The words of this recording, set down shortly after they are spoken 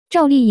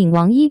赵丽颖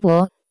王一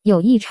博，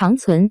友谊长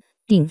存，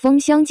顶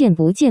峰相见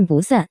不见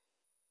不散。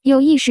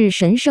友谊是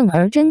神圣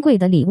而珍贵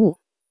的礼物，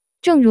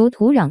正如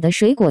土壤的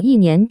水果一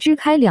年只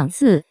开两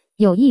次，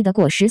友谊的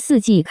果实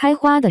四季开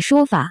花的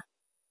说法。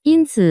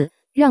因此，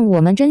让我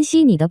们珍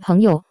惜你的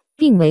朋友，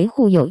并维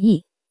护友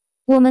谊。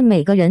我们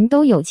每个人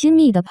都有亲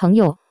密的朋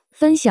友，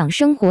分享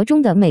生活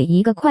中的每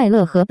一个快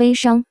乐和悲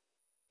伤。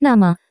那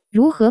么，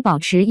如何保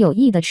持友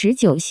谊的持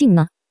久性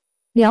呢？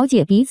了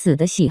解彼此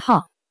的喜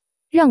好，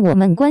让我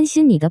们关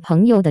心你的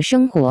朋友的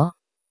生活。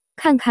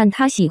看看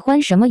他喜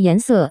欢什么颜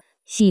色，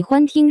喜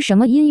欢听什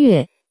么音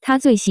乐，他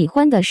最喜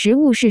欢的食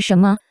物是什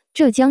么，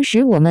这将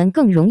使我们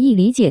更容易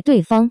理解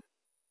对方。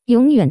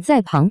永远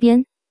在旁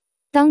边。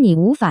当你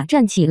无法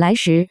站起来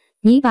时，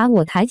你把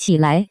我抬起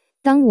来；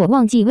当我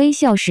忘记微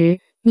笑时，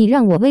你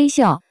让我微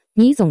笑。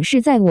你总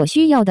是在我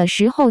需要的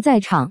时候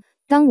在场，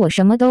当我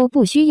什么都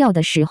不需要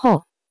的时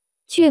候，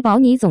确保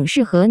你总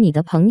是和你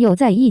的朋友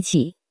在一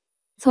起。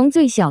从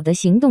最小的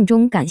行动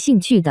中感兴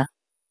趣的，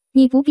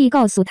你不必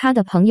告诉他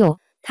的朋友，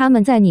他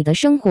们在你的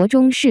生活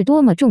中是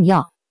多么重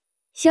要。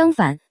相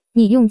反，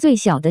你用最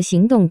小的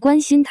行动关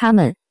心他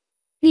们。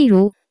例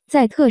如，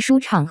在特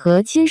殊场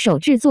合亲手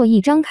制作一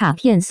张卡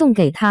片送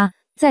给他，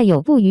在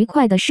有不愉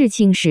快的事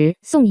情时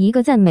送一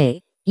个赞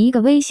美，一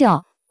个微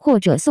笑，或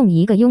者送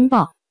一个拥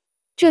抱。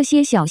这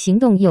些小行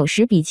动有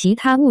时比其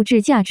他物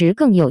质价值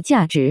更有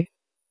价值。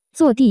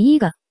做第一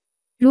个。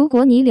如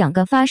果你两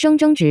个发生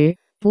争执，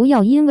不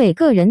要因为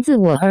个人自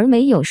我而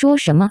没有说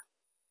什么。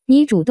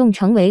你主动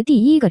成为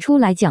第一个出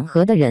来讲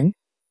和的人，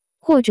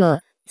或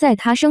者在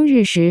他生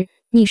日时，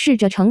你试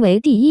着成为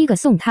第一个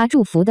送他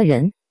祝福的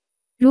人。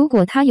如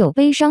果他有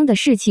悲伤的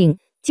事情，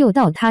就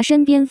到他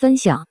身边分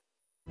享。